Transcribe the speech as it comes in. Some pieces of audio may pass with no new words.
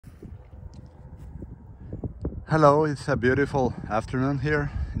Hello, it's a beautiful afternoon here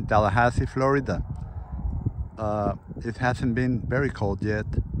in Tallahassee, Florida. It hasn't been very cold yet,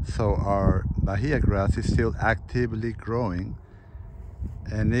 so our bahia grass is still actively growing,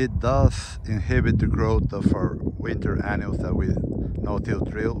 and it does inhibit the growth of our winter annuals that we no-till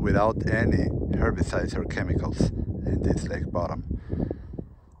drill without any herbicides or chemicals in this lake bottom.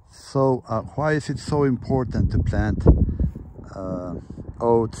 So why is it so important to plant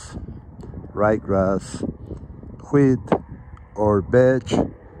oats, ryegrass, wheat, or vetch,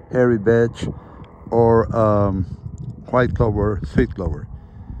 hairy vetch, or white clover, sweet clover?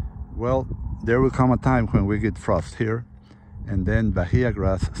 Well, there will come a time when we get frost here, and then bahia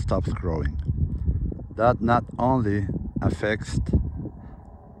grass stops growing. That not only affects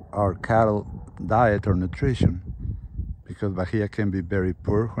our cattle diet or nutrition, because bahia can be very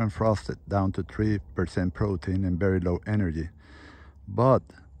poor when frosted, down to 3% protein and very low energy, but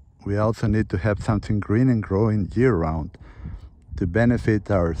we also need to have something green and growing year-round to benefit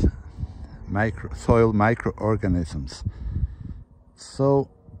our soil microorganisms.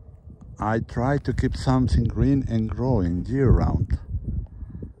 So I try to keep something green and growing year-round.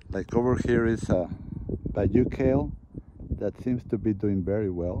 Like over here is a bayou kale that seems to be doing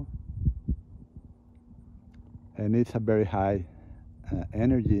very well, and it's a very high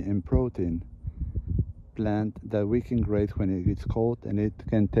energy and protein plant that we can graze when it gets cold, and it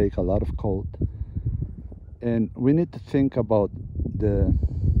can take a lot of cold. And we need to think about the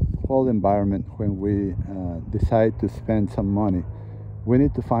whole environment when we decide to spend some money. We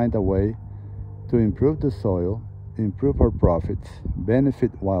need to find a way to improve the soil, improve our profits,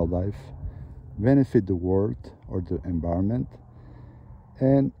 benefit wildlife, benefit the world or the environment,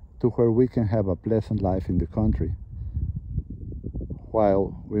 and to where we can have a pleasant life in the country,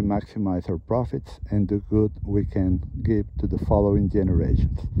 while we maximize our profits and the good we can give to the following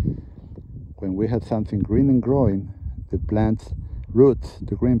generations. When we have something green and growing, the plant's roots,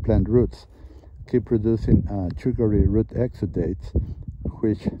 the green plant roots, keep producing sugary root exudates,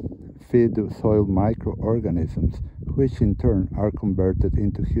 which feed the soil microorganisms, which in turn are converted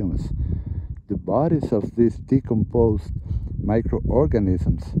into humus. The bodies of these decomposed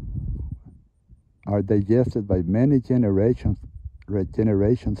microorganisms are digested by many generations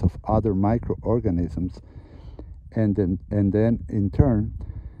of other microorganisms, and then in turn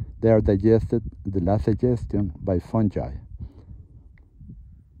they are digested, the last digestion, by fungi.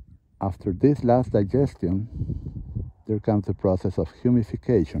 After this last digestion, there comes the process of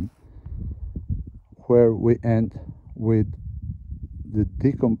humification, where we end with the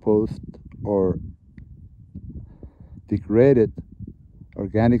decomposed or degraded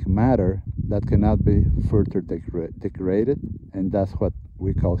organic matter that cannot be further degraded, and that's what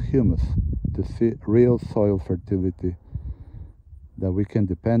we call humus, to see real soil fertility that we can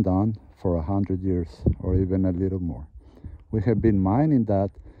depend on for 100 years or even a little more. We have been mining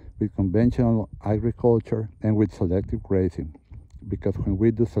that with conventional agriculture and with selective grazing, because when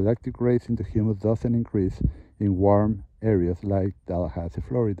we do selective grazing, the humus doesn't increase in warm areas like Tallahassee,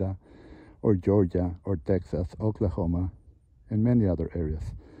 Florida, or Georgia, or Texas, Oklahoma, and many other areas.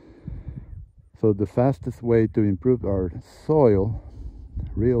 So the fastest way to improve our soil,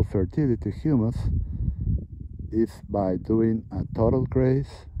 real fertility, humus, is by doing a total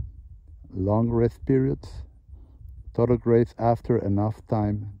graze, long rest periods, total graze after enough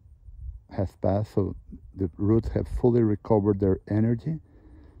time has passed so the roots have fully recovered their energy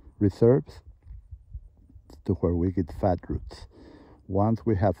reserves, to where we get fat roots. Once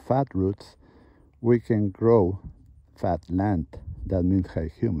we have fat roots, we can grow fat land. That means high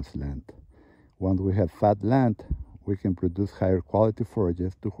humus land. Once we have fat land, we can produce higher quality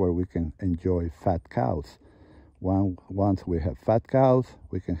forages to where we can enjoy fat cows. Once we have fat cows,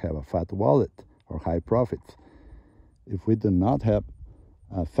 we can have a fat wallet or high profits. If we do not have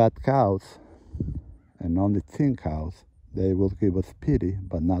fat cows and only thin cows, they will give us pity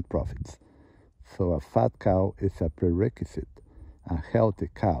but not profits. So a fat cow is a prerequisite, a healthy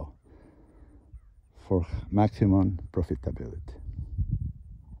cow, for maximum profitability.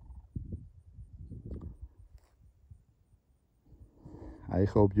 I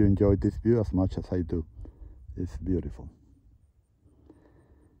hope you enjoyed this view as much as I do. It's beautiful.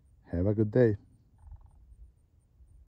 Have a good day.